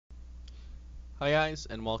Hi guys,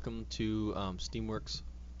 and welcome to Steamworks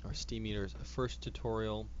or SteamEater's first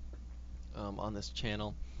tutorial on this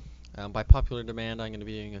channel. By popular demand, I'm going to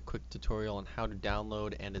be doing a quick tutorial on how to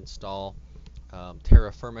download and install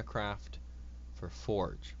TerraFirmaCraft for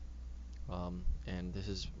Forge. And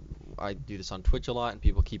I do this on Twitch a lot, and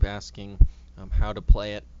people keep asking how to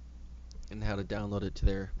play it and how to download it to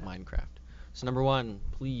their Minecraft. So number one,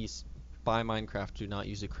 please buy Minecraft. Do not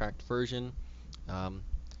use a cracked version.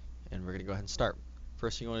 And we're going to go ahead and start.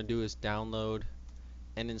 First thing you want to do is download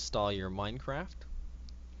and install your Minecraft.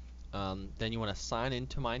 Then you want to sign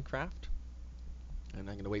into Minecraft. And I'm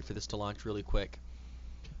going to wait for this to launch really quick.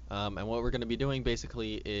 And what we're going to be doing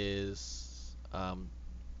basically is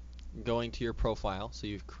going to your profile. So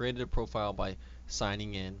you've created a profile by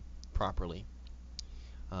signing in properly.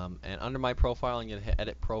 And under my profile, I'm going to hit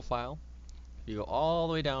Edit Profile. You go all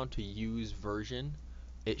the way down to Use Version.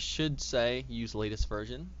 It should say Use Latest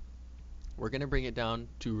Version. We're going to bring it down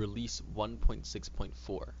to Release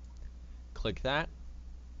 1.6.4. Click that,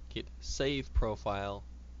 hit Save Profile,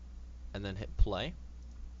 and then hit Play.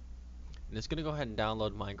 And it's going to go ahead and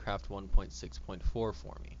download Minecraft 1.6.4 for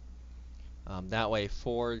me. That way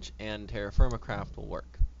Forge and TerraFirmaCraft will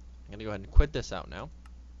work. I'm going to go ahead and quit this out now.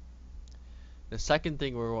 The second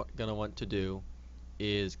thing we're going to want to do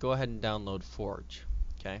is go ahead and download Forge.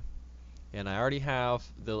 Okay? And I already have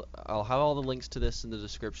I'll have all the links to this in the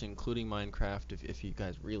description, including Minecraft if you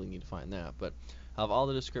guys really need to find that. But I'll have all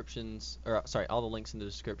the descriptions, or sorry, all the links in the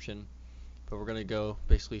description. But we're going to go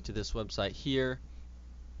basically to this website here,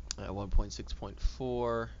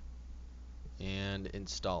 1.6.4, and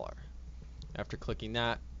installer. After clicking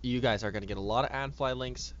that, you guys are going to get a lot of AdFly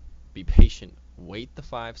links. Be patient. Wait the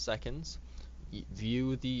 5 seconds.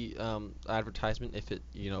 View the advertisement. If it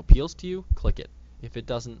appeals to you, click it. If it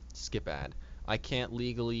doesn't, skip ad. I can't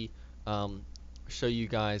legally show you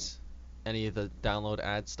guys any of the download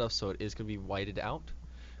ad stuff, so it is going to be whited out.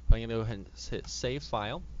 But I'm going to go ahead and hit Save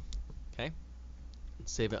File. Okay, and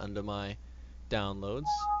save it under my downloads.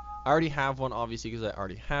 I already have one, obviously, because I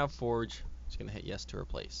already have Forge. Just going to hit Yes to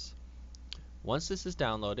replace. Once this is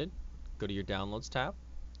downloaded, go to your Downloads tab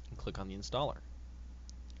and click on the installer.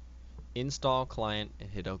 Install client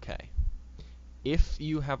and hit OK. If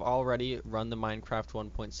you have already run the Minecraft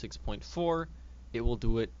 1.6.4, it will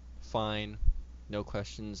do it fine. No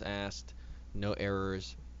questions asked, no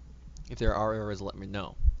errors. If there are errors, let me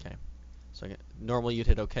know. Okay. So normally you'd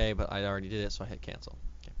hit OK, but I already did it, so I hit cancel.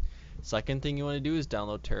 Okay. Second thing you want to do is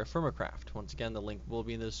download TerraFirmaCraft. Once again, the link will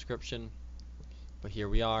be in the description. But here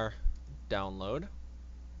we are. Download.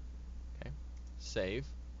 Okay. Save.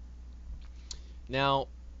 Now,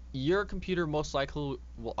 your computer most likely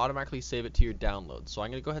will automatically save it to your downloads. So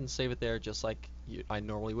I'm going to go ahead and save it there just like I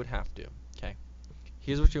normally would have to. Okay.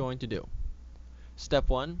 Here's what you're going to do. Step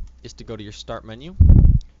 1 is to go to your start menu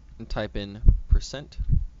and type in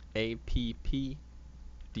 %APPDATA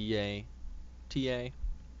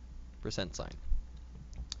 %.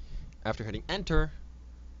 After hitting enter,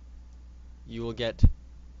 you will get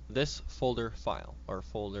this folder file or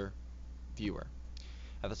folder viewer.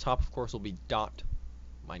 At the top, of course, will be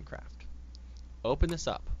 .Minecraft. Open this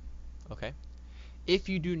up. Okay. If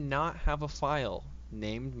you do not have a file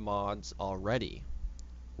named mods already,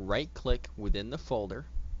 right click within the folder,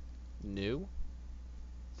 new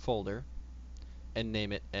folder, and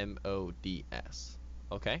name it MODS.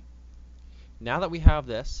 Okay. Now that we have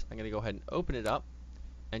this, I'm going to go ahead and open it up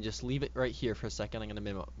and just leave it right here for a second. I'm going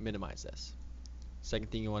to minimize this.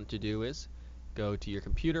 Second thing you want to do is go to your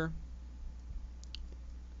computer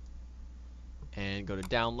and go to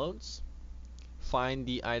downloads. Find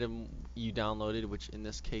the item you downloaded, which in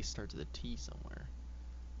this case starts with a T somewhere.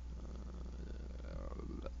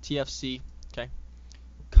 TFC. Okay.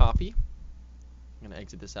 Copy. I'm going to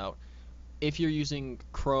exit this out. If you're using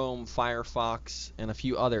Chrome, Firefox, and a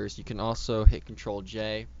few others, you can also hit Control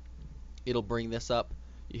J. It'll bring this up.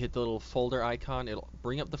 You hit the little folder icon. It'll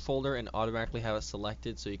bring up the folder and automatically have it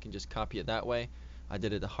selected, so you can just copy it that way. I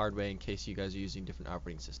did it the hard way in case you guys are using different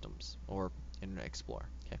operating systems or Internet Explorer.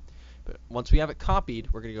 Okay. But once we have it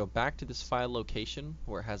copied, we're going to go back to this file location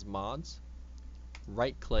where it has mods,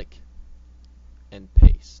 right click, and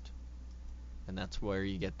paste. And that's where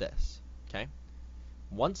you get this. Okay.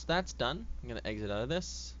 Once that's done, I'm going to exit out of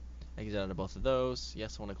this, exit out of both of those.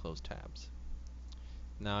 Yes, I want to close tabs.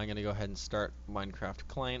 Now I'm going to go ahead and start Minecraft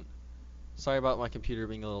client. Sorry about my computer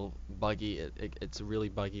being a little buggy. It's really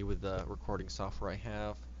buggy with the recording software I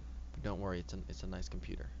have. But don't worry, it's a nice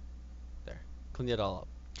computer. There. Clean it all up.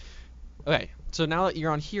 Okay, so now that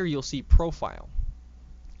you're on here, you'll see profile.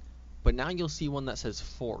 But now you'll see one that says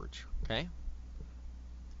Forge. Okay?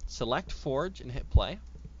 Select Forge and hit play.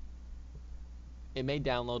 It may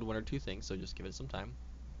download one or two things, so just give it some time.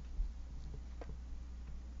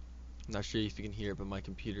 I'm not sure if you can hear it, but my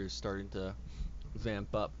computer is starting to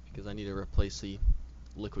vamp up because I need to replace the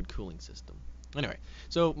liquid cooling system. Anyway,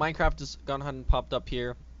 so Minecraft has gone ahead and popped up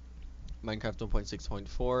here. Minecraft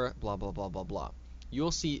 1.6.4, blah blah blah blah blah.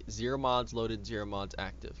 You'll see 0 mods loaded, 0 mods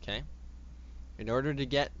active, okay? In order to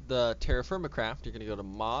get the TerraFirmaCraft, you're going to go to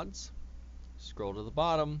Mods, scroll to the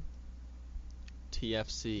bottom,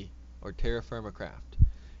 TFC, or TerraFirmaCraft.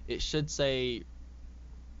 It should say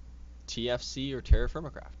TFC or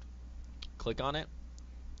TerraFirmaCraft. Click on it,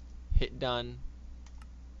 hit done.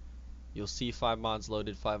 You'll see 5 mods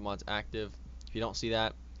loaded, 5 mods active. If you don't see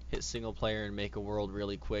that, hit single player and make a world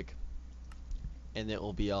really quick, and it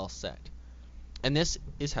will be all set. And this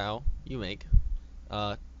is how you make,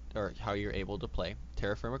 or how you're able to play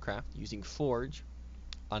TerraFirmaCraft using Forge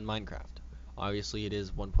on Minecraft. Obviously it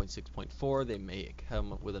is 1.6.4. They may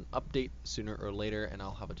come with an update sooner or later, and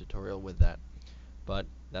I'll have a tutorial with that. But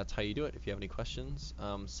that's how you do it. If you have any questions,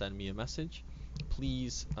 send me a message.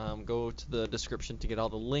 Please go to the description to get all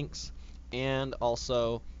the links, and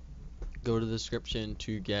also go to the description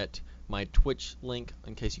to get my Twitch link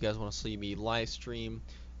in case you guys want to see me live stream,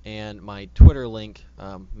 and my Twitter link.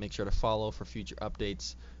 Make sure to follow for future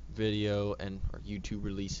updates, video and or YouTube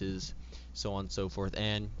releases, so on and so forth,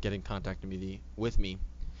 and get in contact with me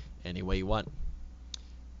any way you want.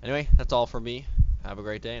 Anyway, that's all for me. Have a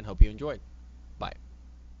great day and hope you enjoyed.